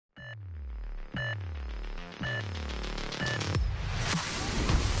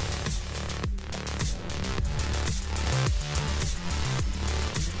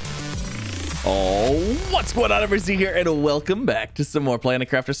What's going on, everybody? Here, and welcome back to some more Planet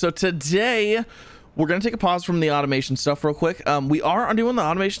Crafter. So today we're gonna take a pause from the automation stuff real quick. We are doing the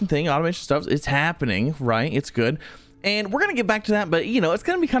automation thing. Automation stuff, it's happening, right? It's good, and we're gonna get back to that. But you know, it's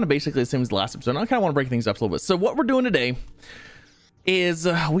gonna be kind of basically the same as the last episode. I kind of want to break things up a little bit. So what we're doing today is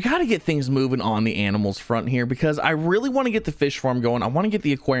we got to get things moving on the animals front here, because I really want to get the fish farm going. I want to get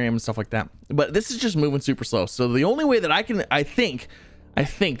the aquarium and stuff like that, but this is just moving super slow. So the only way that I think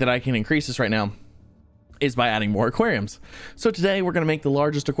that I can increase this right now is by adding more aquariums. So today we're going to make the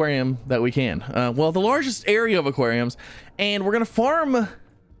largest aquarium that we can. Well, the largest area of aquariums, and we're going to farm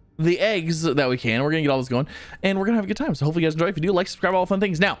the eggs that we can. We're going to get all this going, and we're going to have a good time. So hopefully you guys enjoy. If you do, like, subscribe, all the fun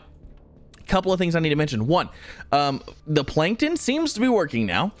things. Now, a couple of things I need to mention. One, the plankton seems to be working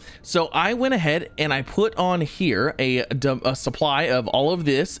now. So I went ahead and I put on here a supply of all of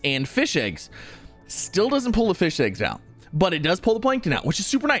this and fish eggs. Still doesn't pull the fish eggs out, but it does pull the plankton out, which is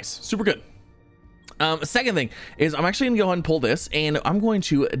super nice, super good. Second thing is I'm actually gonna go ahead and pull this, and I'm going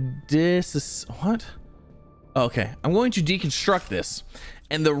to I'm going to deconstruct this.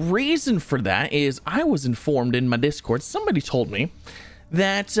 And the reason for that is I was informed in my Discord, somebody told me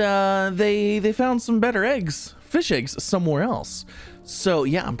that they found some better eggs, fish eggs, somewhere else. So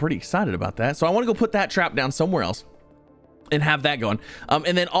yeah, I'm pretty excited about that. So I want to go put that trap down somewhere else and have that going.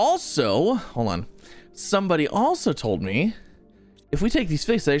 And then also, hold on, somebody also told me if we take these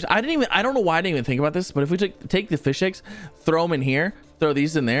fish eggs, I don't know why I didn't even think about this, but if we take the fish eggs, throw them in here, throw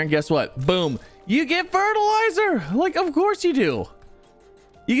these in there, and guess what? Boom, you get fertilizer. Like, of course you do.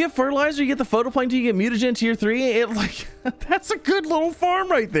 You get fertilizer, you get the photoplankton, you get mutagen tier 3. That's a good little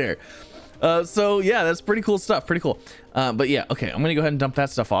farm right there. So yeah, that's pretty cool stuff. Pretty cool. But yeah, okay, I'm gonna go ahead and dump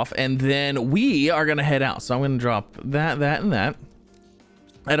that stuff off, and then we are gonna head out. So I'm gonna drop that, and that.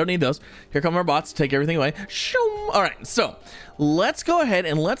 I don't need those. Here come our bots, take everything away. Shoom. All right, so let's go ahead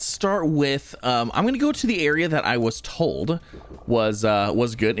and let's start with I'm gonna go to the area that I was told was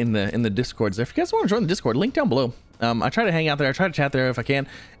good in the discords there. If you guys want to join the Discord, link down below. I try to hang out there, I try to chat there if I can.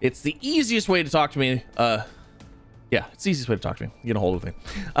 It's the easiest way to talk to me. Yeah, it's the easiest way to talk to me, get a hold of me.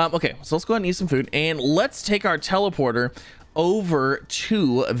 Okay, so let's go ahead and eat some food, and let's take our teleporter over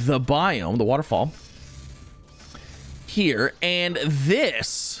to the biome, the waterfall here. And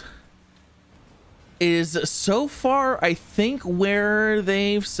this is so far, I think, where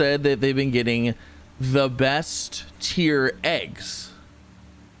they've said that they've been getting the best tier eggs.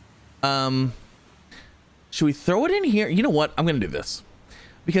 Should we throw it in here? You know what, I'm gonna do this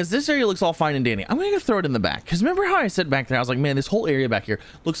because this area looks all fine and dandy. I'm gonna throw it in the back, because remember how I said back there, I was like, man, this whole area back here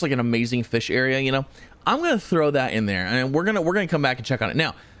looks like an amazing fish area, you know. I'm gonna throw that in there, and we're gonna come back and check on it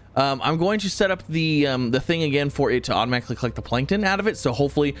now. I'm going to set up the thing again for it to automatically collect the plankton out of it. So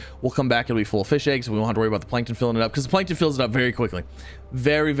hopefully we'll come back, it'll be full of fish eggs. We won't have to worry about the plankton filling it up, because the plankton fills it up very quickly.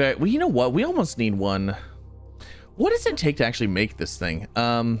 Very, very, well, you know what? We almost need one. What does it take to actually make this thing?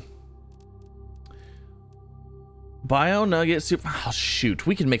 Bio nugget soup. Oh, shoot.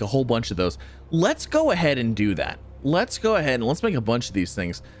 We can make a whole bunch of those. Let's go ahead and do that. Let's go ahead and let's make a bunch of these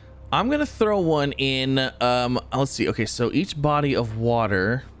things. I'm going to throw one in. Let's see. Okay, so each body of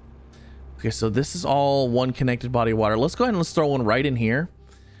water. Okay, so this is all one connected body of water. Let's go ahead and let's throw one right in here.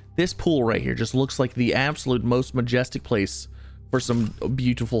 This pool right here just looks like the absolute most majestic place for some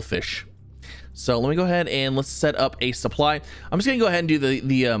beautiful fish. So let me go ahead and let's set up a supply. I'm just gonna go ahead and do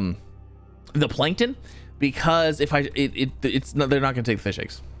the plankton, because if it's not, they're not gonna take the fish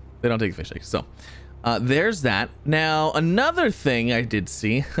eggs. They don't take the fish eggs. So there's that. Now another thing I did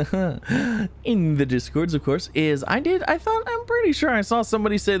see in the discords, of course, is I'm pretty sure I saw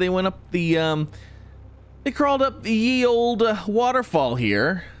somebody say they went up the they crawled up the ye old waterfall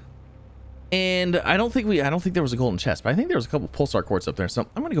here, and I don't think there was a golden chest, but I think there was a couple pulsar quartz up there. So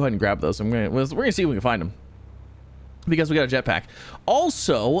I'm gonna go ahead and grab those. We're gonna see if we can find them, because we got a jetpack.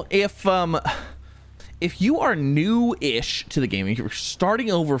 Also, if you are new-ish to the game, if you're starting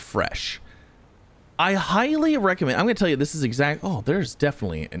over fresh, I highly recommend, I'm going to tell you, this is oh, there's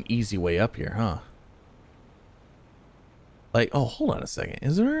definitely an easy way up here, huh? Like, oh, hold on a second.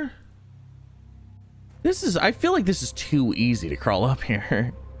 Is there? I feel like this is too easy to crawl up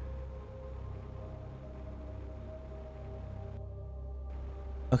here.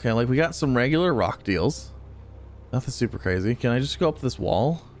 Okay, like we got some regular rock deals. Nothing super crazy. Can I just go up this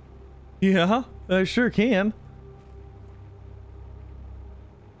wall? Yeah, I sure can.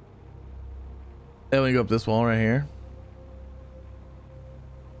 Then we go up this wall right here.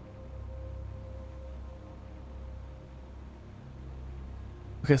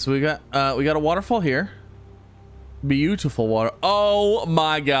 Okay, so we got a waterfall here. Beautiful water. Oh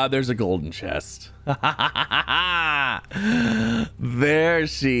my god, there's a golden chest. There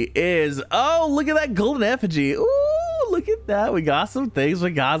she is. Oh, look at that golden effigy. Ooh, look at that. We got some things.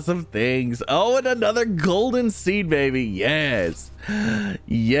 We got some things. Oh, and another golden seed, baby. Yes.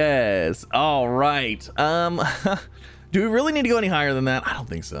 Yes. All right. Do we really need to go any higher than that? I don't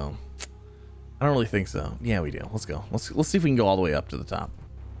think so. I don't really think so. Yeah, we do. Let's go. Let's see if we can go all the way up to the top.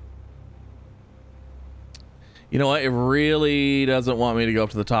 You know what? It really doesn't want me to go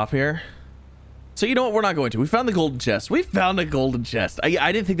up to the top here. So you know what? We're not going to. We found the golden chest. We found a golden chest.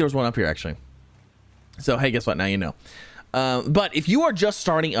 I didn't think there was one up here, actually. So, hey, guess what? Now you know. But if you are just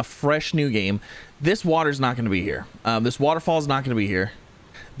starting a fresh new game, this water's not going to be here. This waterfall is not going to be here.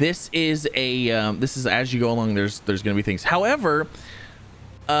 This is a... this is as you go along, there's going to be things. However,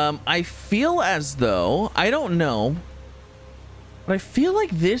 I feel as though... I don't know... But I feel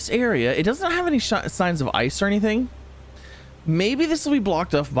like this area, it doesn't have any signs of ice or anything. Maybe this will be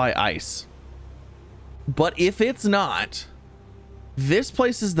blocked off by ice. But if it's not, this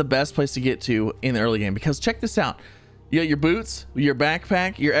place is the best place to get to in the early game. Because check this out. You got your boots, your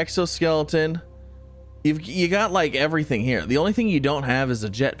backpack, your exoskeleton. You got like everything here. The only thing you don't have is a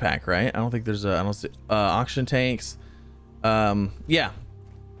jetpack, right? I don't think there's I don't see oxygen tanks. Yeah.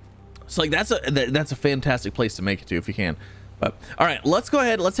 So like that's a fantastic place to make it to if you can. But all right, let's go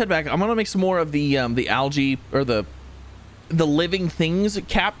ahead. Let's head back. I'm gonna make some more of the algae or the living things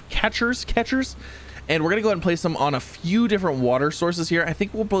catchers, and we're gonna go ahead and place them on a few different water sources here. I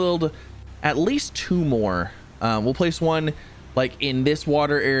think we'll build at least 2 more. We'll place one like in this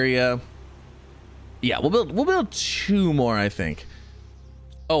water area. Yeah, we'll build 2 more, I think.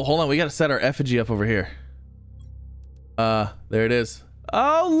 Oh, hold on, we gotta set our effigy up over here. There it is.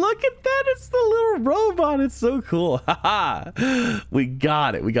 Oh, look at that. It's the little robot. It's so cool. We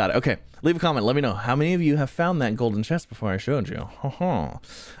got it. We got it. Okay. Leave a comment. Let me know how many of you have found that golden chest before I showed you. All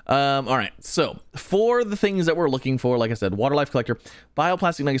right. So for the things that we're looking for, like I said, water life collector,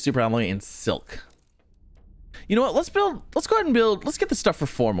 bioplastic nugget super alloy, and silk. You know what? Let's go ahead and build. Let's get the stuff for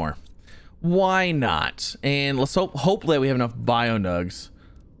 4 more. Why not? And let's hope that we have enough bio nugs.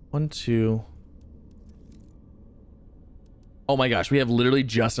 1, 2. Oh my gosh, we have literally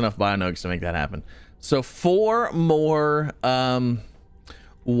just enough bionugs to make that happen. So 4 more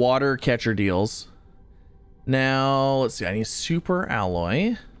water catcher deals. Now let's see, I need super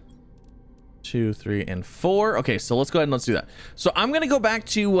alloy. 2, 3, and 4. Okay, so let's go ahead and let's do that. So I'm gonna go back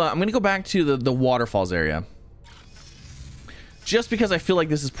to the waterfalls area, just because I feel like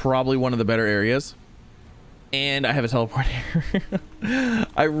this is probably one of the better areas. And I have a teleport here.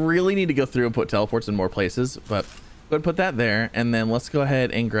 I really need to go through and put teleports in more places, but go ahead and put that there, and then let's go ahead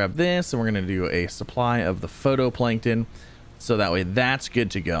and grab this, and we're going to do a supply of the photoplankton, so that way that's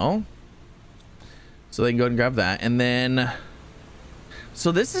good to go. So they can go ahead and grab that, and then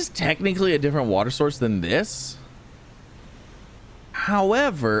so this is technically a different water source than this.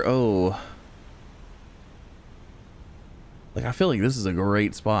 However, like I feel like this is a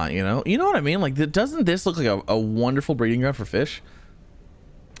great spot, you know what I mean? Like, doesn't this look like a wonderful breeding ground for fish?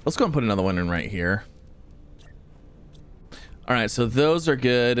 Let's go and put another one in right here. All right, so those are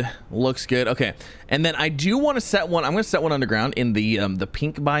good. Looks good. Okay, and then I do want to set one. I'm going to set one underground in the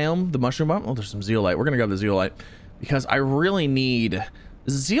pink biome, the mushroom biome. Oh, there's some zeolite. We're going to grab the zeolite because I really need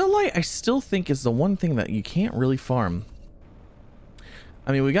zeolite. I still think is the one thing that you can't really farm.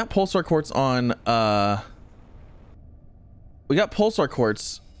 I mean, we got pulsar quartz on. We got pulsar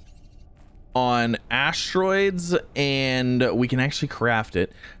quartz on asteroids, and we can actually craft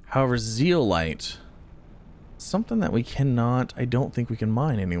it. However, zeolite, something that we cannot, I don't think we can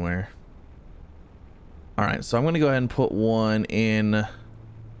mine anywhere. All right, so I'm going to go ahead and put one in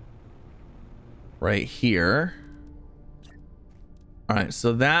right here. All right,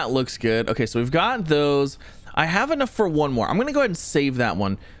 so that looks good. Okay, so we've got those. I have enough for 1 more. I'm going to go ahead and save that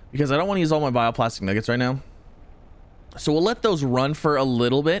one because I don't want to use all my bioplastic nuggets right now. So we'll let those run for a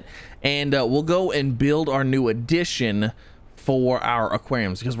little bit, and we'll go and build our new addition for our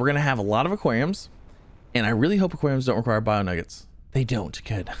aquariums, because we're going to have a lot of aquariums. And I really hope aquariums don't require bio nuggets. They don't.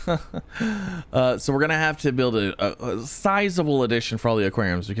 Good. So we're going to have to build a sizable addition for all the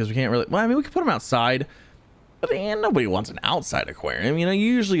aquariums, because we can't really... Well, I mean, we could put them outside, but nobody wants an outside aquarium. You know, you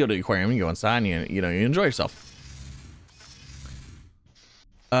usually go to the aquarium, you go inside, and you enjoy yourself.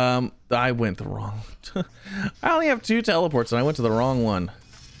 I went the wrong... I only have 2 teleports, and I went to the wrong one.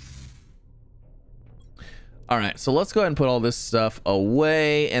 All right, so let's go ahead and put all this stuff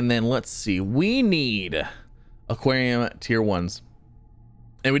away, and then let's see. We need aquarium tier 1s,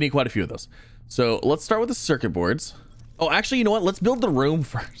 and we need quite a few of those. So let's start with the circuit boards. Oh, actually, you know what? Let's build the room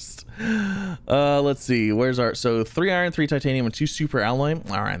first. Let's see. Where's our... So 3 iron, 3 titanium, and 2 super alloy.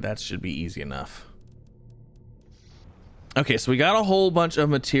 All right, that should be easy enough. Okay, so we got a whole bunch of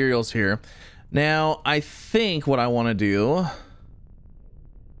materials here. Now, I think what I want to do...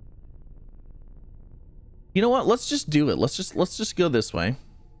 You know what? Let's just do it. Let's just go this way.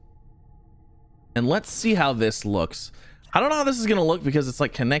 And let's see how this looks. I don't know how this is going to look because it's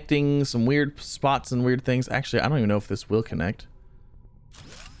like connecting some weird spots and weird things. Actually, I don't even know if this will connect.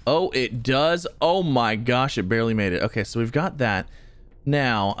 Oh, it does. Oh my gosh, it barely made it. Okay, so we've got that.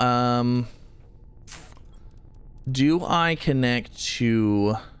 Now, do I connect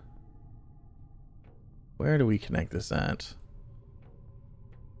to... Where do we connect this at?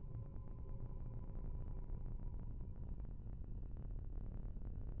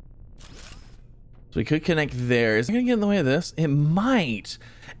 So we could connect there. Is it gonna get in the way of this? It might.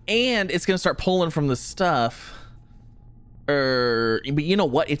 And it's gonna start pulling from the stuff. But you know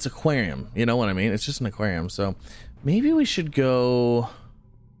what? It's aquarium. You know what I mean? It's just an aquarium. So maybe we should go...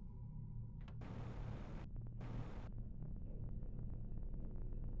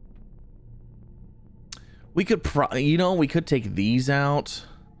 We could we could take these out.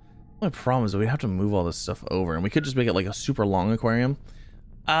 My problem is that we have to move all this stuff over, and we could just make it like a super long aquarium.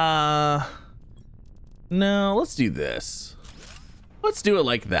 No, let's do this. Let's do it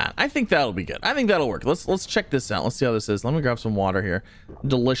like that. I think that'll be good. I think that'll work. Let's check this out. Let's see how this is. Let me grab some water here.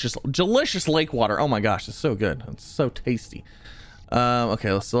 Delicious lake water. Oh my gosh, it's so good. It's so tasty.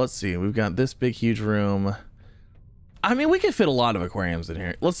 Okay, so let's see. We've got this big huge room. I mean, we can fit a lot of aquariums in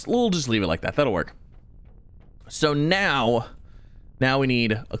here. We'll just leave it like that. That'll work. So now we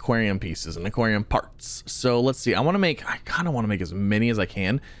need aquarium pieces and aquarium parts. So let's see. I kind of want to make as many as I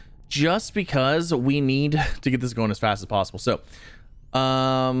can, just because we need to get this going as fast as possible. So,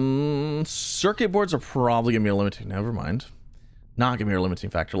 circuit boards are probably gonna be a limiting. Never mind, not gonna be a limiting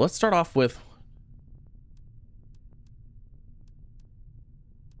factor. Let's start off with.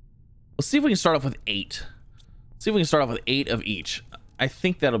 Let's see if we can start off with 8. See if we can start off with 8 of each. I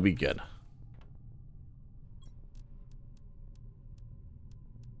think that'll be good.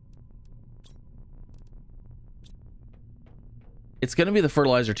 It's going to be the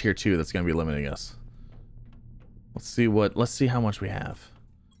fertilizer tier 2 that's going to be limiting us. Let's see how much we have.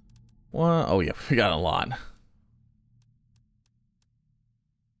 Well, oh yeah, we got a lot.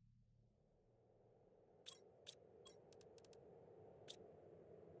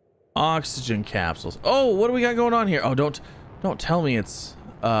 Oxygen capsules. Oh, what do we got going on here? Oh, don't tell me it's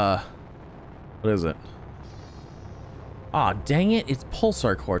what is it? Ah, dang it, it's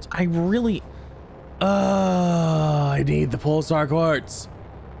pulsar quartz. I need the pulsar quartz.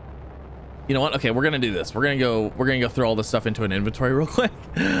 You know what? Okay, we're gonna do this. We're gonna go throw all this stuff into an inventory real quick.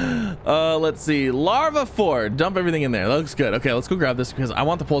 Let's see. Larva 4. Dump everything in there. That looks good. Okay, let's go grab this because I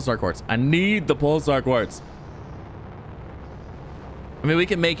want the pulsar quartz. I need the pulsar quartz. I mean, we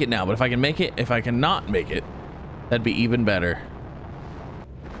can make it now, but if I cannot make it, that'd be even better.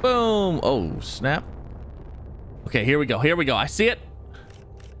 Boom. Oh, snap. Okay, here we go. I see it.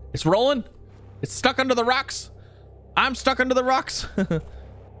 It's rolling. It's stuck under the rocks. I'm stuck under the rocks.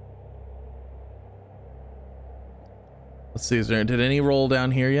 Let's see, did any roll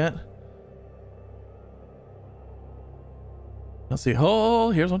down here yet? Let's see. Oh,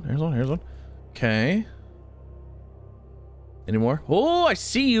 here's one. Okay. Any more? Oh, I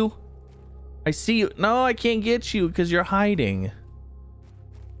see you. No, I can't get you because you're hiding.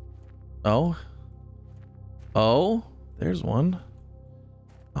 Oh, there's one.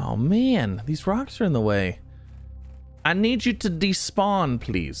 Oh man, these rocks are in the way. I need you to despawn,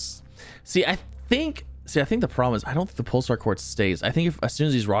 please. I think the problem is I don't think the pulsar quartz stays. I think as soon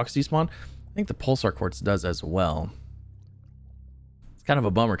as these rocks despawn, I think the pulsar quartz does as well. It's kind of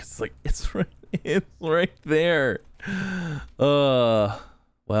a bummer because it's right there.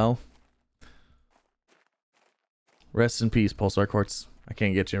 Well, rest in peace, pulsar quartz. I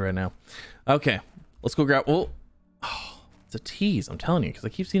can't get you right now. Okay, let's go grab. Oh, it's a tease. I'm telling you, because I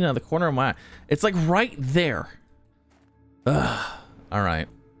keep seeing it out of the corner of my eye. It's like right there. All right.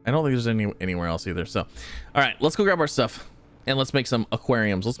 I don't think there's anywhere else either. So, all right, let's go grab our stuff and let's make some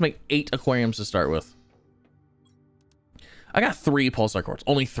aquariums. Let's make 8 aquariums to start with. I got 3 pulsar quartz.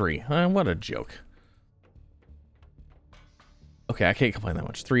 Only 3. What a joke. Okay, I can't complain that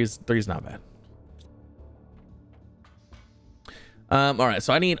much. 3 is not bad. All right,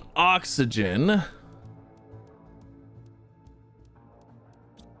 so I need oxygen.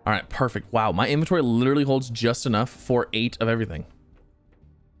 All right, perfect. Wow, my inventory literally holds just enough for 8 of everything.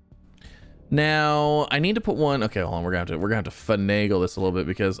 Now I need to put one. Okay, hold on. We're gonna have to finagle this a little bit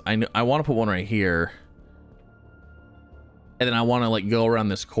because I want to put one right here. And then I want to like go around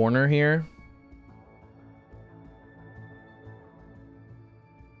this corner here.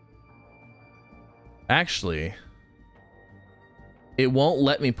 Actually, it won't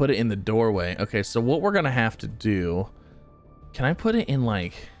let me put it in the doorway. Okay, so what we're gonna have to do, can I put it in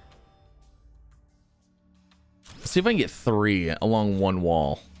like, let's see if I can get 3 along one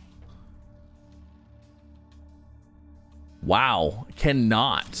wall. Wow,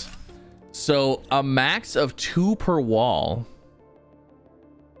 cannot. So a max of 2 per wall.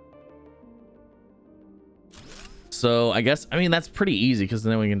 So I guess, I mean, that's pretty easy because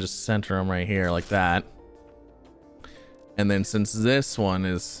then we can just center them right here like that. And then since this one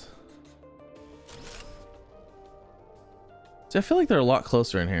is, see, I feel like they're a lot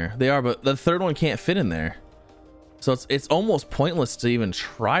closer in here. They are, but the third one can't fit in there. So it's almost pointless to even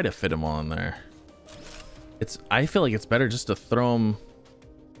try to fit them all in there. I feel like it's better just to throw them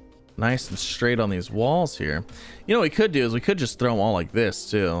nice and straight on these walls here. You know what we could do is we could just throw them all like this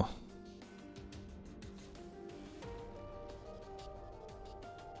too.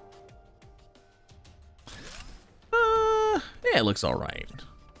 Yeah, it looks all right.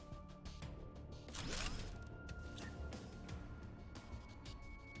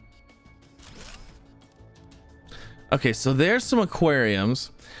 Okay, so there's some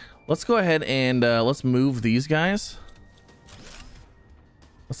aquariums. Let's go ahead and let's move these guys.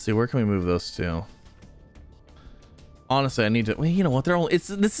 Let's see, where can we move those to? Honestly, I need to, well, you know what, they're all, this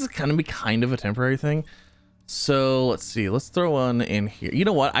is gonna be kind of a temporary thing. So let's see, let's throw one in here. You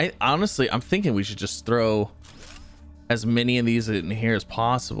know what, I'm thinking we should just throw as many of these in here as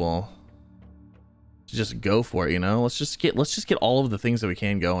possible. Just go for it, you know. Let's just get all of the things that we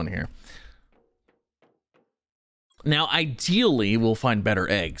can go in here. Now, ideally, we'll find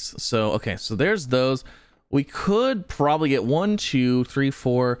better eggs. So, okay, so there's those. We could probably get 1, 2, 3,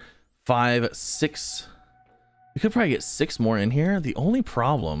 4, 5, 6. We could probably get 6 more in here. The only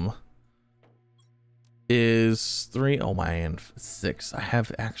problem is 3. Oh man, 6. I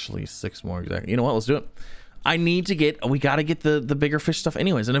have actually 6 more exactly. You know what? Let's do it. I need to get, we got to get the bigger fish stuff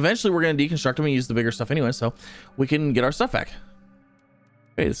anyways. And eventually we're going to deconstruct them and use the bigger stuff anyway, so we can get our stuff back.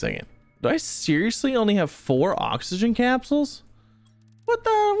 Wait a second. Do I seriously only have 4 oxygen capsules? What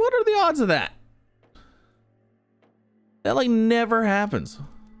are the odds of that? That like never happens.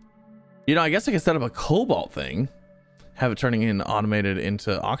 You know, I guess I could set up a cobalt thing, have it turning in automated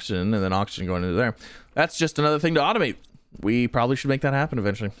into oxygen and then oxygen going into there. That's just another thing to automate. We probably should make that happen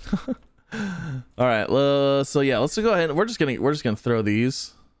eventually. All right, so yeah, let's go ahead. We're just gonna throw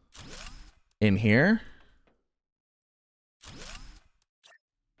these in here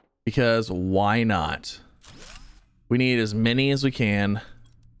because why not? We need as many as we can.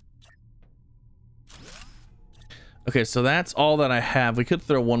 Okay, so that's all that I have. We could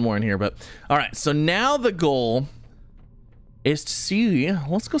throw one more in here, but all right. So now the goal is to see.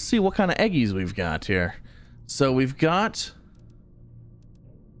 Let's go see what kind of eggies we've got here. So we've got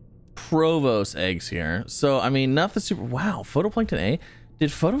Provost eggs here. So I mean, nothing super. Wow, photoplankton A. Did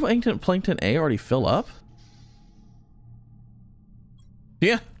photoplankton A already fill up?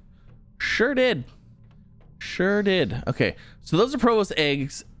 Yeah, sure did. Sure did. Okay, so those are Provost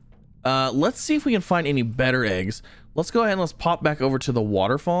eggs. Let's see if we can find any better eggs. Let's go ahead and let's pop back over to the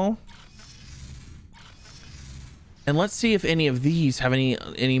waterfall. And let's see if any of these have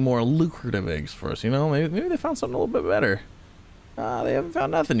any more lucrative eggs for us. You know, maybe they found something a little bit better. They haven't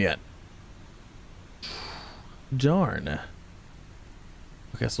found nothing yet. Darn.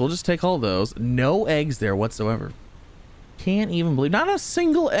 Okay, so we'll just take all those. No eggs there whatsoever. Can't even believe, not a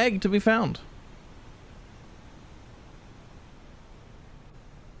single egg to be found.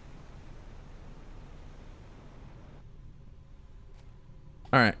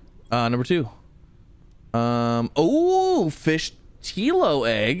 All right, number 2. Oh, fish tilo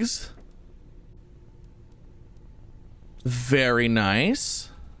eggs. Very nice.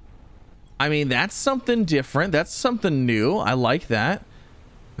 I mean, that's something different. That's something new. I like that.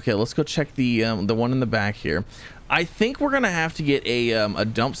 Okay, let's go check the one in the back here. I think we're gonna have to get a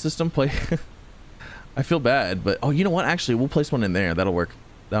dump system play. I feel bad, but oh, you know what? Actually, we'll place one in there. That'll work.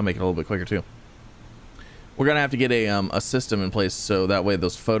 That'll make it a little bit quicker too. We're gonna have to get a system in place so that way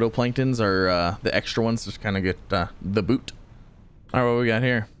those photoplanktons are the extra ones just kind of get the boot. All right, what we got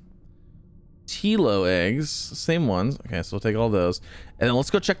here? Tilo eggs, same ones. Okay, so we'll take all those, and then let's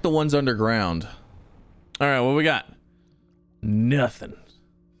go check the ones underground. All right, what we got? Nothing.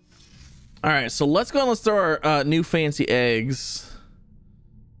 All right, so let's go and let's throw our new fancy eggs.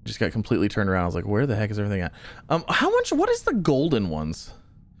 Just got completely turned around. I was like, where the heck is everything at? How much? What is the golden ones?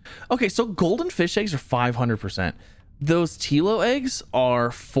 Okay, so golden fish eggs are 500%. Those Tilo eggs are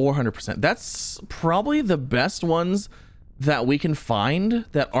 400%. That's probably the best ones that we can find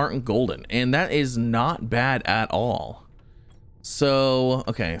that aren't golden, and that is not bad at all. So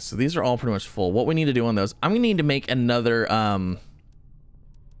okay, so these are all pretty much full. What we need to do on those, I'm gonna need to make another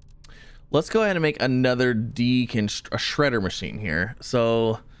let's go ahead and make another a shredder machine here.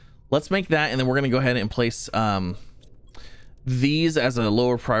 So let's make that, and then we're gonna go ahead and place these as a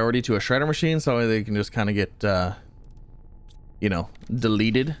lower priority to a shredder machine, so they can just kind of get you know,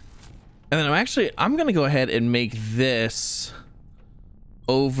 deleted. And then I'm gonna go ahead and make this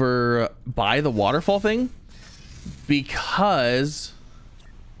over by the waterfall thing, because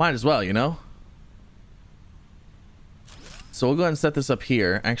might as well, you know. So we'll go ahead and set this up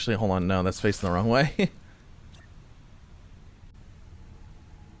here. Actually, hold on, no, that's facing the wrong way.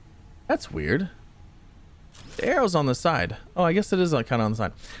 That's weird. The arrow's on the side. Oh, I guess it is kind of on the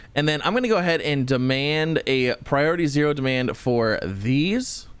side. And then I'm gonna go ahead and demand a priority 0 demand for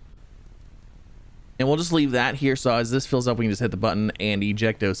these. And we'll just leave that here, so as this fills up, we can just hit the button and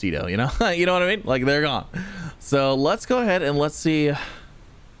ejecto-cedo, you know? You know what I mean? Like, they're gone. So let's go ahead and let's see if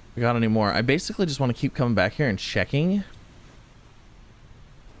we got any more. I basically just want to keep coming back here and checking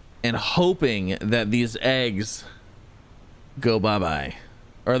and hoping that these eggs go bye-bye.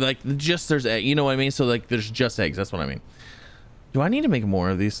 Or like just there's egg, you know what I mean? So like there's just eggs, that's what I mean. Do I need to make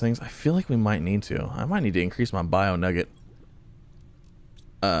more of these things? I feel like we might need to. I might need to increase my bio nugget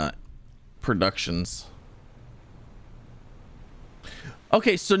productions.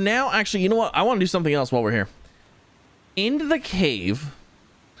 Okay, so now actually, you know what? I want to do something else while we're here. Into the cave,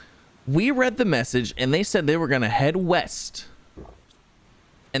 we read the message and they said they were going to head west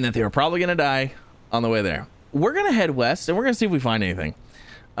and that they were probably going to die on the way there. We're going to head west and we're going to see if we find anything.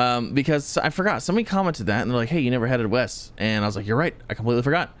 Because I forgot, somebody commented that and they're like, hey, you never headed west. And I was like, you're right, I completely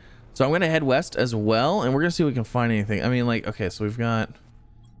forgot. So I'm going to head west as well, and we're going to see if we can find anything. I mean, like, okay, so we've got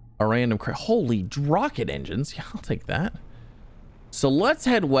a random holy rocket engines. Yeah, I'll take that. So let's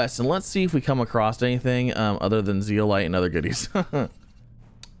head west and let's see if we come across anything other than zeolite and other goodies.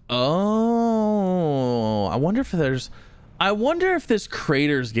 Oh, I wonder if this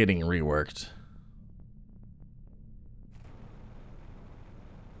crater's getting reworked.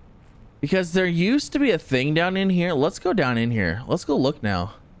 Because there used to be a thing down in here. Let's go down in here. Let's go look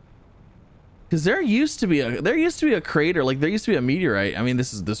now. Because there used to be a crater, like there used to be a meteorite. I mean,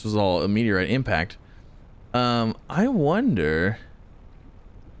 this was all a meteorite impact. I wonder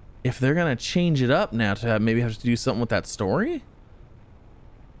if they're gonna change it up now to maybe have to do something with that story.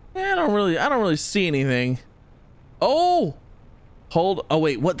 Yeah, I don't really see anything. Oh, oh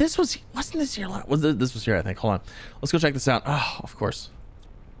wait, what? Wasn't this here? This was here, I think. Hold on, let's go check this out. Oh, of course.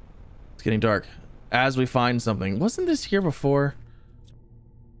 It's getting dark as we find something. Wasn't this here before?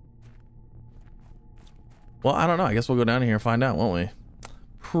 Well, I don't know. I guess we'll go down here and find out, won't we?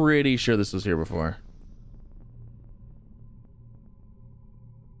 Pretty sure this was here before.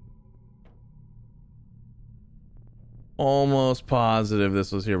 Almost positive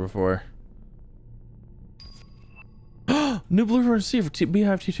this was here before. New blueprint received for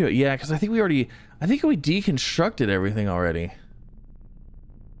Beehive T2. Yeah, because I think we deconstructed everything already.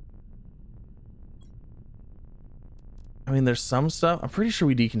 I mean, there's some stuff. I'm pretty sure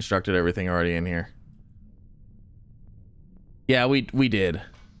we deconstructed everything already in here. Yeah, we did.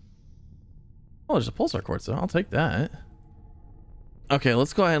 Oh, there's a pulsar quartz, so I'll take that. Okay,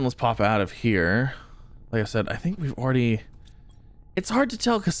 let's go ahead and let's pop out of here. Like I said, I think we've already... It's hard to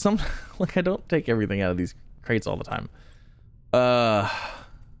tell because like I don't take everything out of these crates all the time. All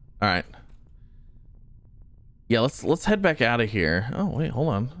right. Yeah, let's head back out of here. Oh, wait, hold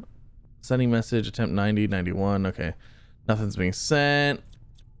on. Sending message, attempt 90, 91. Okay. Nothing's being sent.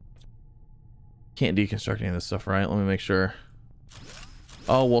 Can't deconstruct any of this stuff, right? Let me make sure.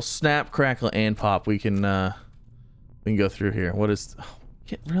 Oh, well, snap, crackle, and pop. We can go through here. What is... Oh,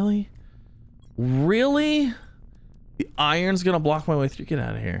 really? Really? The iron's gonna block my way through. Get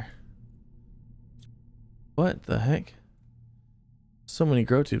out of here. What the heck? So many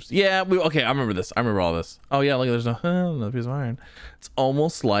grow tubes. Yeah, okay, I remember this. I remember all this. Oh yeah, look, there's another piece of iron. It's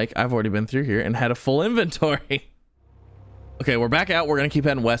almost like I've already been through here and had a full inventory. Okay, we're back out. We're gonna keep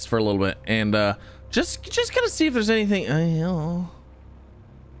heading west for a little bit, and just gonna see if there's anything.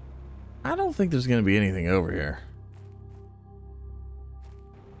 I don't think there's gonna be anything over here.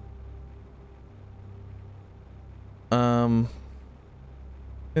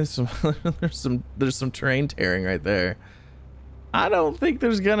 There's some terrain tearing right there. I don't think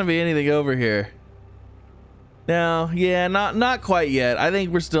there's gonna be anything over here. No, yeah, not quite yet. I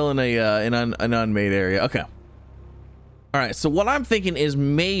think we're still in an unmade area. Okay. All right. So what I'm thinking is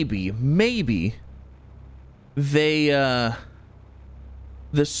maybe they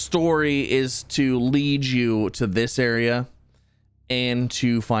the story is to lead you to this area and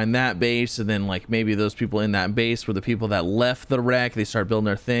to find that base, and then like maybe those people in that base were the people that left the wreck. They start building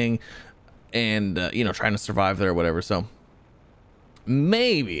their thing and you know, trying to survive there or whatever. So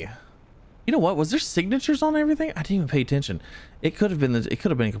maybe, you know what, was there signatures on everything? I didn't even pay attention. It could have been a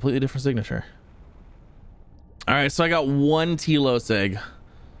completely different signature. All right, so I got one Telos egg.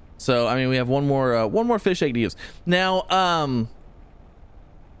 So I mean, we have one more fish egg to use now.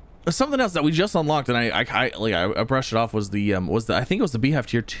 Something else that we just unlocked, and I brushed it off, was the I think it was the Beehive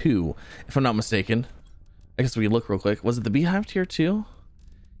tier 2, if I'm not mistaken. I guess we can look real quick. Was it the Beehive tier 2?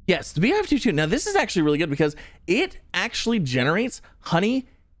 Yes, the Beehive tier 2. Now this is actually really good because it actually generates honey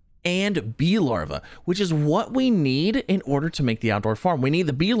and bee larva, which is what we need in order to make the outdoor farm. We need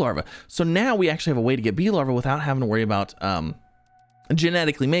the bee larva. So now we actually have a way to get bee larva without having to worry about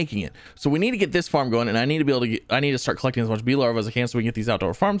genetically making it. So we need to get this farm going, and I need to be able to I need to start collecting as much bee larva as I can so we can get these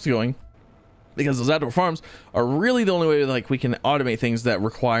outdoor farms going, because those outdoor farms are really the only way like we can automate things that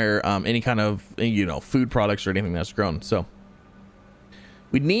require any kind of, you know, food products or anything that's grown. So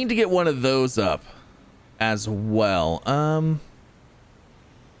we need to get one of those up as well.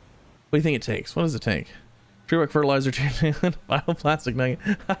 What do you think it takes? What does it take? Tree work, fertilizer, bioplastic nugget.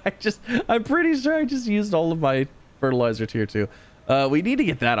 I'm pretty sure I just used all of my fertilizer tier 2. We need to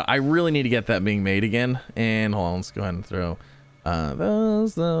get that. I really need to get that being made again. And hold on, let's go ahead and throw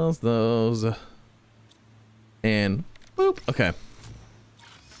those, and boop. Okay.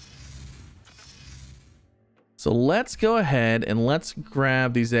 So let's go ahead and let's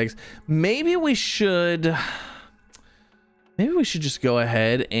grab these eggs. Maybe we should just go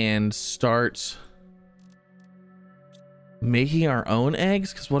ahead and start making our own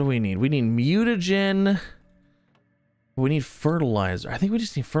eggs. Because what do we need? We need mutagen. We need fertilizer. I think we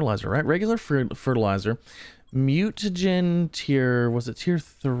just need fertilizer, right? Regular fertilizer. Mutagen tier, was it tier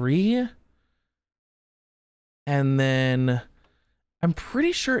 3? And then I'm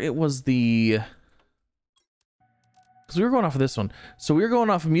pretty sure it was the, because we were going off of this one. So we were going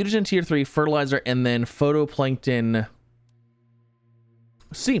off of mutagen tier 3, fertilizer, and then photoplankton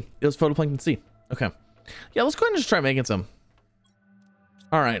C. It was photoplankton C. Okay. Yeah, let's go ahead and just try making some.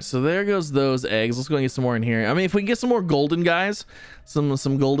 All right, so there goes those eggs. Let's go and get some more in here. I mean, if we can get some more golden guys,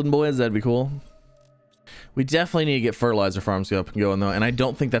 some golden boys, that'd be cool. We definitely need to get fertilizer farms up and going though, and I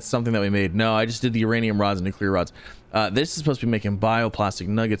don't think that's something that we made. No, I just did the uranium rods and nuclear rods. This is supposed to be making bioplastic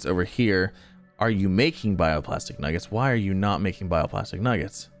nuggets over here. Are you making bioplastic nuggets? Why are you not making bioplastic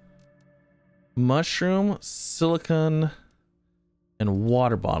nuggets? Mushroom, silicon, and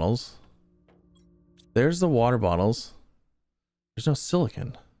water bottles. There's the water bottles. There's no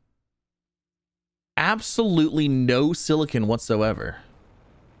silicon. Absolutely no silicon whatsoever.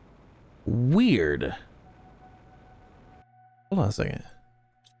 Weird. Hold on a second.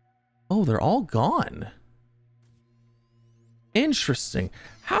 Oh, they're all gone. Interesting.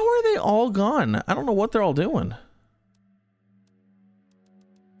 How are they all gone? I don't know what they're all doing.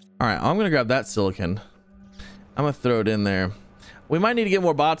 All right, I'm gonna grab that silicon. I'm gonna throw it in there. We might need to get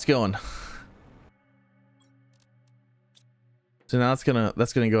more bots going. So now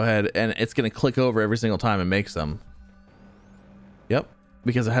that's gonna go ahead and it's gonna click over every single time and make some. Yep,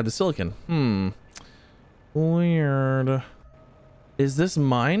 because I had the silicon. Weird. Is this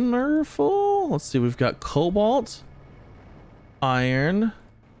miner full? Let's see, we've got cobalt, iron,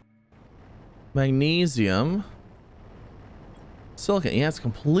 magnesium, silicon. Yeah, it's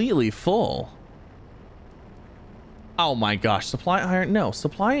completely full. Oh my gosh, supply iron? No,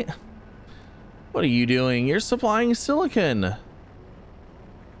 supply. What are you doing? You're supplying silicon.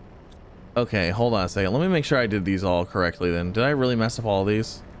 Okay, hold on a second. Let me make sure I did these all correctly then. Did I really mess up all of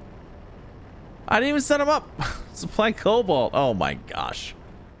these? I didn't even set them up. Supply cobalt. Oh my gosh.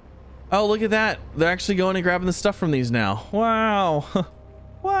 Oh, look at that. They're actually going and grabbing the stuff from these now. Wow.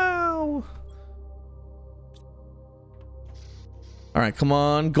 Wow. All right, come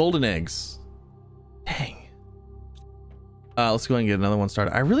on. Golden eggs. Dang. Let's go ahead and get another one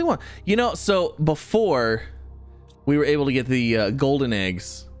started. I really want, you know, so before we were able to get the golden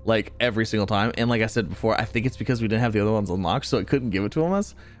eggs like every single time, and like I said before, I think it's because we didn't have the other ones unlocked, so it couldn't give it to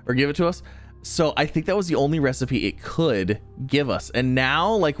us or give it to us. So I think that was the only recipe it could give us, and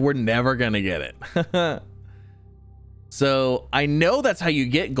now like we're never gonna get it. So I know that's how you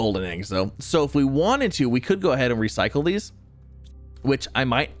get golden eggs though. So if we wanted to, we could go ahead and recycle these, which I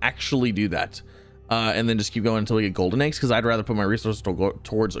might actually do that, and then just keep going until we get golden eggs, because I'd rather put my resources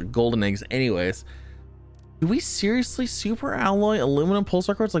towards golden eggs anyways. Do we seriously super alloy aluminum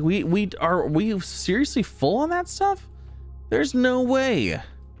pulsar quartz? Like we seriously full on that stuff? There's no way.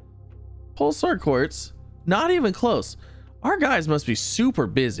 Pulsar quartz, not even close. Our guys must be super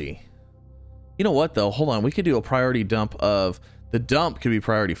busy. You know what though? Hold on. We could do a priority dump of the dump could be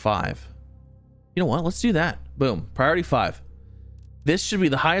priority 5. You know what? Let's do that. Boom. Priority 5. This should be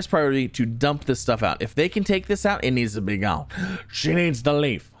the highest priority to dump this stuff out. If they can take this out, it needs to be gone. She needs to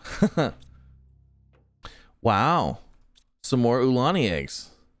leave. Wow. Some more Ulani eggs.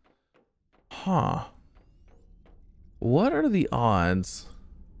 Huh. What are the odds?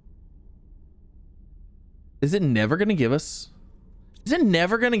 Is it never going to give us? Is it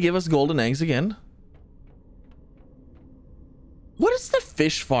never going to give us golden eggs again? What does the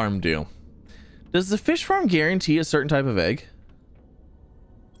fish farm do? Does the fish farm guarantee a certain type of egg?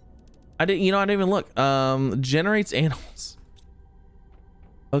 I didn't even look. Generates animals.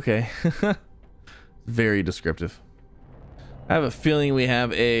 Okay. Very descriptive. I have a feeling we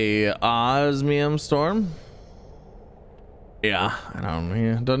have a osmium storm. Yeah, I don't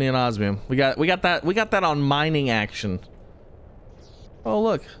need an osmium. We got that on mining action. Oh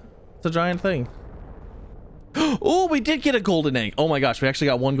look, it's a giant thing. Oh, we did get a golden egg. Oh my gosh, we actually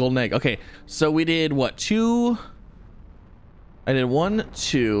got 1 golden egg. Okay, so we did what, 2? I did 1,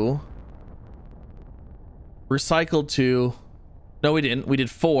 2. Recycled 2. No, we didn't. We did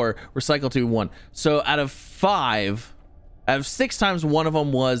 4. Recycled 2, 1. So out of 5, out of 6 times, 1 of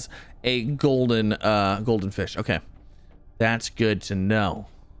them was a golden fish. Okay, that's good to know.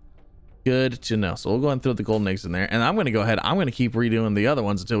 Good to know. So we'll go ahead and throw the golden eggs in there, and I'm going to go ahead. I'm going to keep redoing the other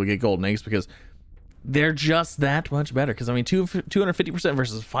ones until we get golden eggs because they're just that much better. Because I mean, 250%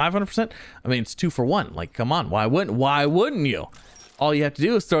 versus 500%. I mean, it's 2 for 1. Like, come on, why wouldn't you? All you have to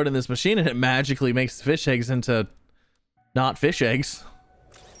do is throw it in this machine, and it magically makes the fish eggs into not fish eggs.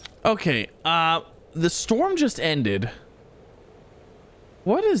 Okay, the storm just ended.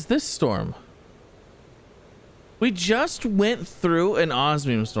 What is this storm? We just went through an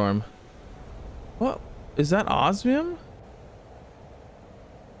osmium storm. What is that? Osmium?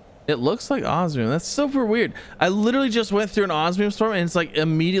 It looks like osmium. That's super weird. I literally just went through an osmium storm and it's like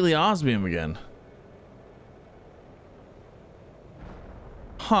immediately osmium again.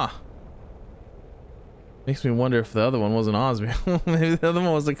 Huh. Makes me wonder if the other one wasn't osmium. Maybe the other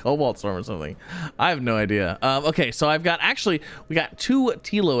one was a cobalt storm or something. I have no idea. Okay, so we got 2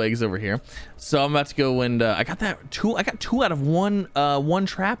 Tilo eggs over here. So I'm about to go and I got 2 out of one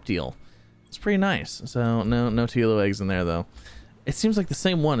trap deal. It's pretty nice. So no Tilo eggs in there though. It seems like the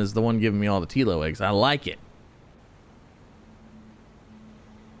same one is the one giving me all the Tilo eggs. I like it.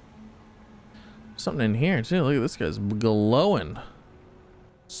 Something in here too. Look at this guy's glowing.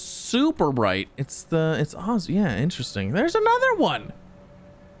 Super bright. It's Oz. Yeah, interesting. There's another one.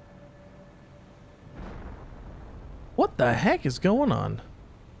 What the heck is going on?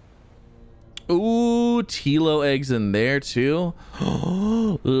 Ooh, Tilo eggs in there too.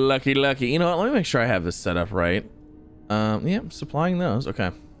 Lucky. You know what? Let me make sure I have this set up right. Yeah, supplying those.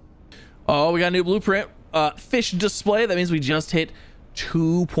 Okay. Oh, we got a new blueprint. Fish display. That means we just hit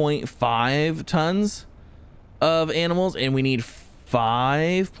 2.5 tons of animals, and we need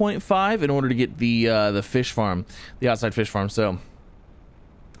 5.5 in order to get the fish farm, the outside fish farm. So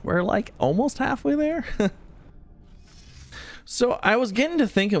we're like almost halfway there. So I was getting to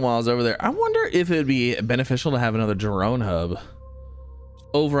thinking while I was over there, I wonder if it would be beneficial to have another drone hub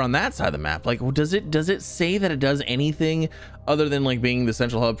over on that side of the map. Like, does it say that it does anything other than like being the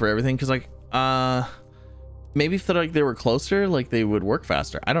central hub for everything? Because like maybe if they were closer, like they would work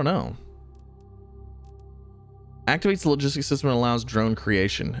faster. I don't know. Activates the logistics system and allows drone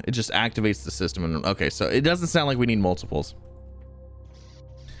creation. It just activates the system. And okay, so it doesn't sound like we need multiples.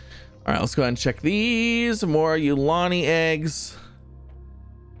 All right, let's go ahead and check these. More Ulani eggs.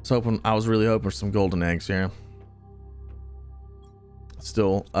 I was really hoping for some golden eggs here.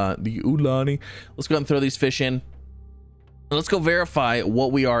 Still the Ulani. Let's go ahead and throw these fish in. Let's go verify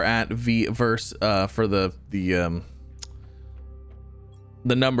what we are at verse for the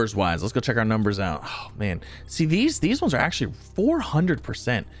numbers wise. Let's go check our numbers out. Oh man, see these ones are actually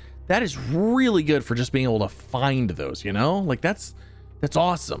 400%. That is really good for just being able to find those, you know, like that's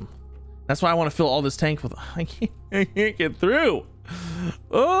awesome. That's why I want to fill all this tank with. I can't get through.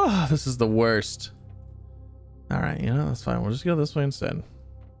 Oh, this is the worst. All right, you know, that's fine. We'll just go this way instead.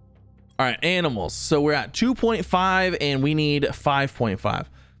 All right, animals. So we're at 2.5 and we need 5.5.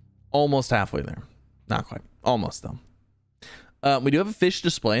 Almost halfway there. Not quite. Almost though. We do have a fish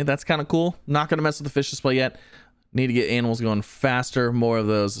display. That's kind of cool. Not going to mess with the fish display yet. Need to get animals going faster. More of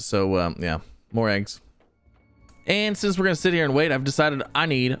those. So yeah, more eggs. And since we're going to sit here and wait, I've decided I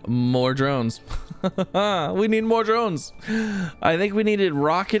need more drones. We need more drones. I think we needed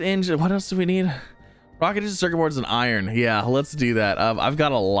rocket engine. What else do we need? Rocket engine, circuit boards, and iron. Yeah, let's do that. I've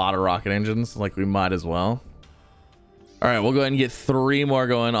got a lot of rocket engines. Like, we might as well. All right, we'll go ahead and get 3 more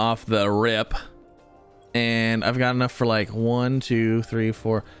going off the rip. And I've got enough for like 1, 2, 3,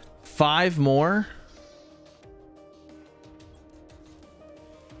 4, 5 more.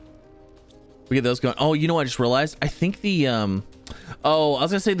 We get those going. Oh, you know what I just realized? I think the oh, I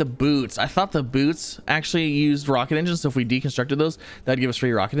was gonna say the boots. I thought the boots actually used rocket engines, so if we deconstructed those, that'd give us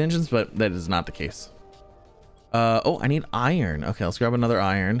free rocket engines, but that is not the case. Oh, I need iron. Okay, let's grab another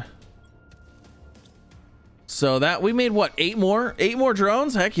iron. So that we made what, 8 more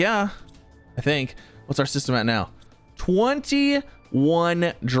drones? Heck yeah. I think. What's our system at now?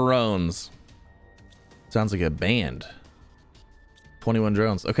 21 drones. Sounds like a band. 21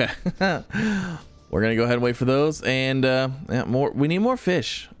 drones. Okay. We're gonna go ahead and wait for those, and yeah, more. We need more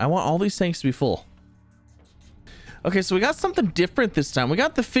fish. I want all these tanks to be full. Okay, so we got something different this time. We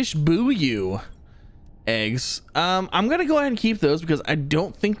got the fish booyoo eggs. I'm gonna go ahead and keep those because I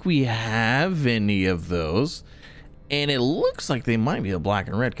don't think we have any of those, and it looks like they might be a black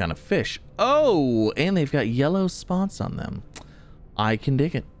and red kind of fish. Oh, and they've got yellow spots on them. I can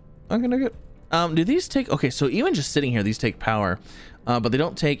dig it. I can dig it. Do these take? Okay, so even just sitting here, these take power, but they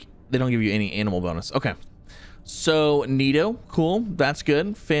don't give you any animal bonus. Okay, so neato, cool, that's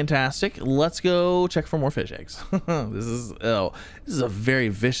good, fantastic. Let's go check for more fish eggs. This is a very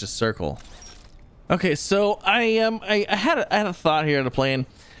vicious circle. Okay, so I had a thought here to plan.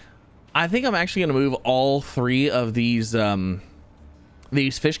 I think I'm actually gonna move all 3 of these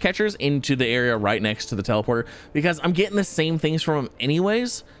fish catchers into the area right next to the teleporter, because I'm getting the same things from them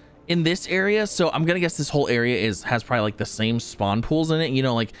anyways in this area. So I'm gonna guess this whole area has probably like the same spawn pools in it. You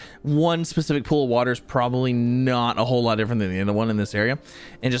know, like one specific pool of water is probably not a whole lot different than the other one in this area,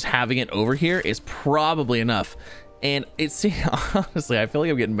 and just having it over here is probably enough. And it's, honestly, I feel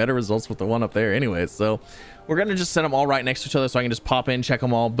like I'm getting better results with the one up there anyways. So we're gonna just set them all right next to each other so I can just pop in, check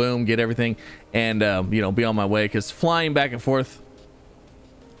them all, boom, get everything, and you know, be on my way, because flying back and forth,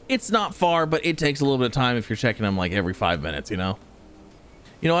 it's not far, but it takes a little bit of time if you're checking them like every 5 minutes, you know.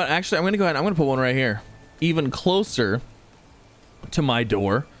 You know what? Actually, I'm gonna go ahead. I'm gonna put one right here, even closer to my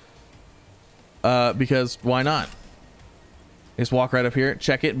door, because why not? Just walk right up here,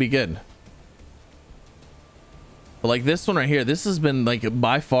 check it, be good. But like this one right here, this has been like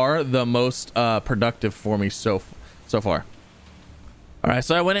by far the most productive for me so far. All right,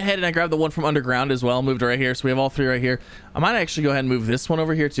 so I went ahead and I grabbed the one from underground as well, moved it right here. So we have all 3 right here. I might actually go ahead and move this one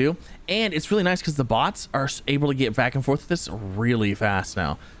over here too. And it's really nice because the bots are able to get back and forth with this really fast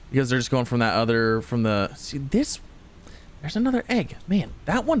now, because they're just going from that other, see this, there's another egg. Man,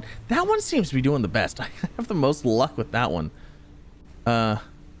 that one seems to be doing the best. I have the most luck with that one.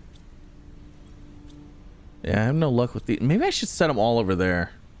 Yeah, I have no luck with these. Maybe I should set them all over there.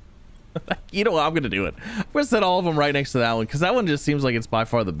 You know what? I'm gonna do it. I'm gonna set all of them right next to that one, because that one just seems like it's by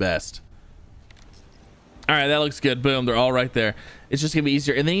far the best. All right, that looks good. Boom, they're all right there. It's just gonna be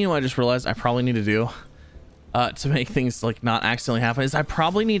easier. And then, you know what I just realized I probably need to do to make things like not accidentally happen is I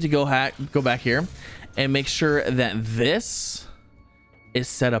probably need to go back here and make sure that this is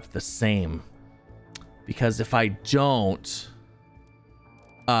set up the same, because if I don't,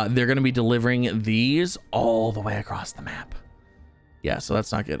 they're gonna be delivering these all the way across the map. Yeah, so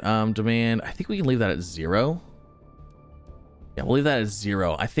that's not good. Demand, I think we can leave that at 0. Yeah, we'll leave that at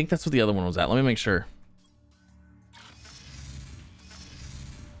 0. I think that's what the other one was at. Let me make sure.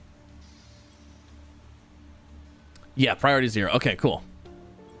 Yeah, priority 0. Okay, cool.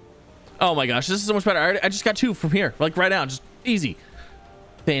 Oh my gosh, this is so much better. I just got 2 from here, like right now, just easy.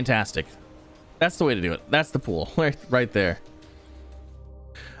 Fantastic. That's the way to do it. That's the pool right there.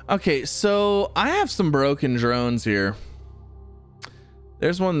 Okay, so I have some broken drones here.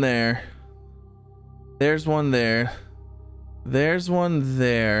 There's one there. There's one there. There's one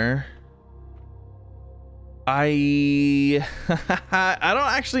there. I don't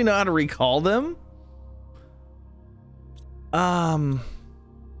actually know how to recall them. How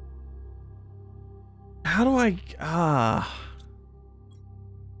do I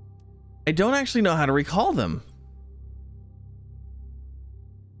don't actually know how to recall them.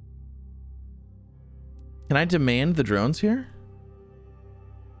 Can I demand the drones here?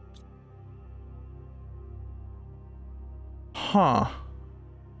 Huh.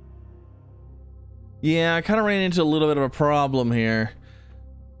 Yeah, I kind of ran into a little bit of a problem here.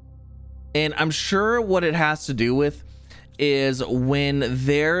 And I'm sure what it has to do with is when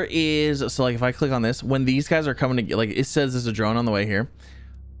there is, so like if I click on this, when these guys are coming to get, like it says there's a drone on the way here.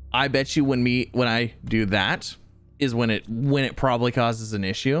 I bet you when I do that is when it probably causes an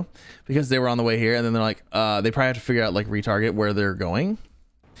issue, because they were on the way here and then they're like, they probably have to figure out like retarget where they're going.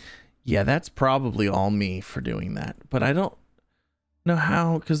 Yeah, that's probably all me for doing that, but I don't know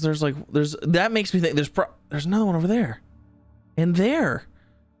how, because that makes me think there's another one over there. and there.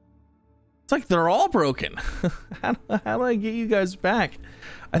 It's like they're all broken. How do I get you guys back?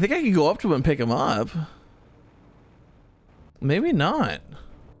 I think I can go up to them and pick them up. Maybe not.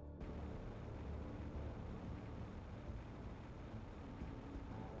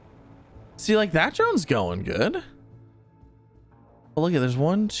 See, like that drone's going good. Oh, look at, there's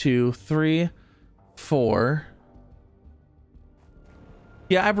 1, 2, 3, 4.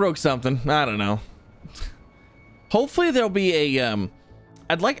 Yeah, I broke something. I don't know. Hopefully there'll be a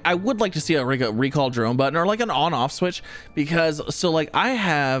I would like to see a recall drone button or like an on-off switch, because so like I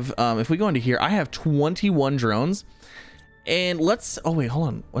have if we go into here, I have 21 drones, and let's, oh wait, hold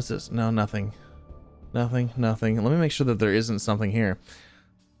on, what's this? No, nothing. Let me make sure that there isn't something here.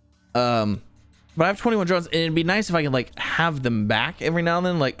 But I have 21 drones, and it'd be nice if I could like have them back every now and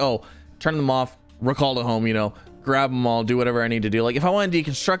then, like, oh, turn them off, recall to home, you know, grab them all, do whatever I need to do. Like if I want to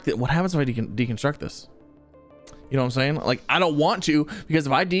deconstruct it, what happens if I deconstruct this? You know what I'm saying? Like, I don't want to, because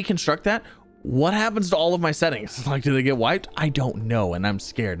if I deconstruct that, what happens to all of my settings? Like, do they get wiped? I don't know, and I'm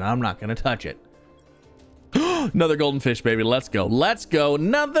scared, and I'm not going to touch it. Another golden fish, baby. Let's go. Let's go.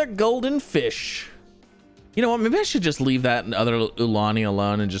 Another golden fish. You know what? Maybe I should just leave that other Ulani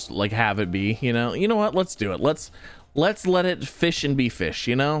alone and just, like, have it be, you know? You know what? Let's do it. Let's let it fish and be fish,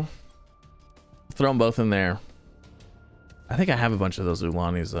 you know? Throw them both in there. I think I have a bunch of those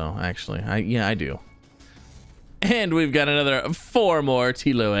Ulanis, though, actually. Yeah, I do. And we've got another 4 more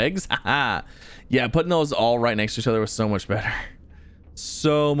Tilo eggs. Haha. Yeah, putting those all right next to each other was so much better.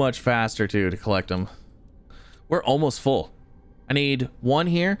 So much faster, too, to collect them. We're almost full. I need 1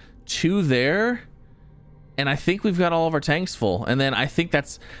 here, 2 there, and I think we've got all of our tanks full. And then I think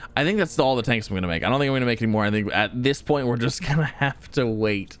that's all the tanks I'm going to make. I don't think I'm going to make any more. I think at this point, we're just going to have to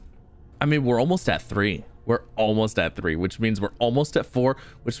wait. I mean, we're almost at 3. We're almost at 3, which means we're almost at 4,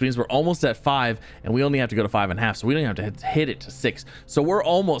 which means we're almost at 5, and we only have to go to 5.5, so we don't have to hit it to 6. So we're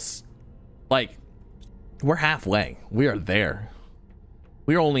almost, like, we're halfway. We are there.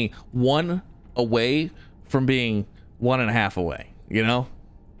 We are only 1 away from being 1.5 away, you know?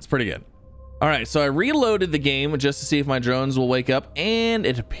 It's pretty good. All right, so I reloaded the game just to see if my drones will wake up, and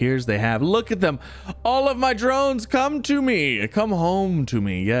it appears they have. Look at them. All of my drones, come to me. Come home to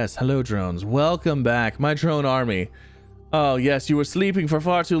me. Yes, hello, drones. Welcome back, my drone army. Oh, yes, you were sleeping for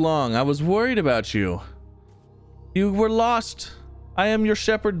far too long. I was worried about you. You were lost. I am your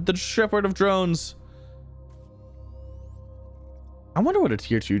shepherd, the shepherd of drones. I wonder what a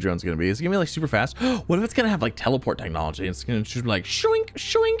tier 2 drone's gonna be. Is it gonna be like super fast? What if it's gonna have like teleport technology? It's gonna just be like shwink,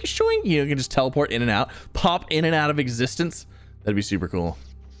 shwink, shwink. You know, you can just teleport in and out, pop in and out of existence. That'd be super cool.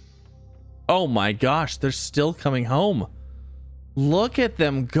 Oh my gosh, they're still coming home. Look at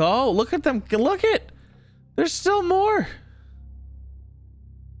them go. Look at them. Look at. There's still more.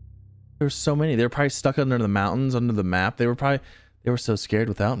 There's so many. They're probably stuck under the mountains, under the map. They were so scared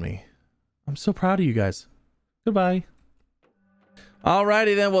without me. I'm so proud of you guys. Goodbye.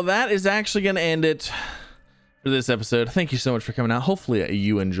 Alrighty then, well that is actually going to end it for this episode. Thank you so much for coming out. Hopefully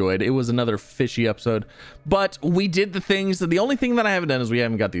you enjoyed. It was another fishy episode, but we did the things. The only thing that I haven't done is we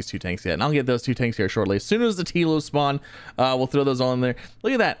haven't got these 2 tanks yet, and I'll get those 2 tanks here shortly. As soon as the Tilo spawn, we'll throw those all in there.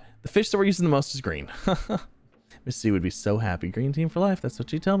 Look at that. The fish that we're using the most is green. Miss C would be so happy. Green team for life. That's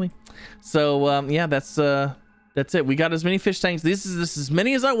what you tell me. So yeah, that's it. We got as many fish tanks. This is as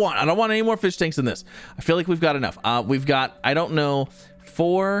many as I want. I don't want any more fish tanks than this. I feel like we've got enough. We've got, I don't know,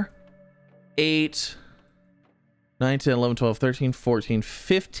 4, 8, 9, 10, 11, 12, 13, 14,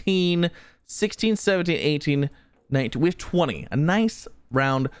 15, 16, 17, 18, 19. We have 20. A nice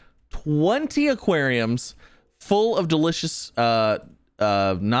round 20 aquariums full of delicious, not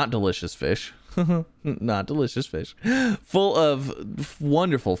delicious fish. Not delicious fish. Full of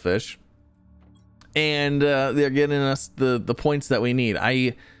wonderful fish. And they're getting us the points that we need.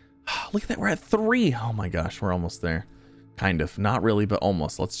 Look at that, we're at 3. Oh my gosh, we're almost there. Kind of, not really, but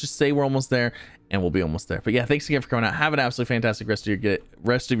almost. Let's just say we're almost there, and we'll be almost there. But yeah, thanks again for coming out. Have an absolutely fantastic rest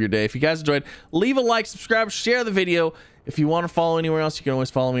of your day. If you guys enjoyed, leave a like, subscribe, share the video. If you want to follow anywhere else, you can always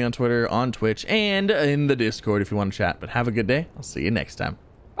follow me on Twitter, on Twitch, and in the Discord if you want to chat. But have a good day. I'll see you next time.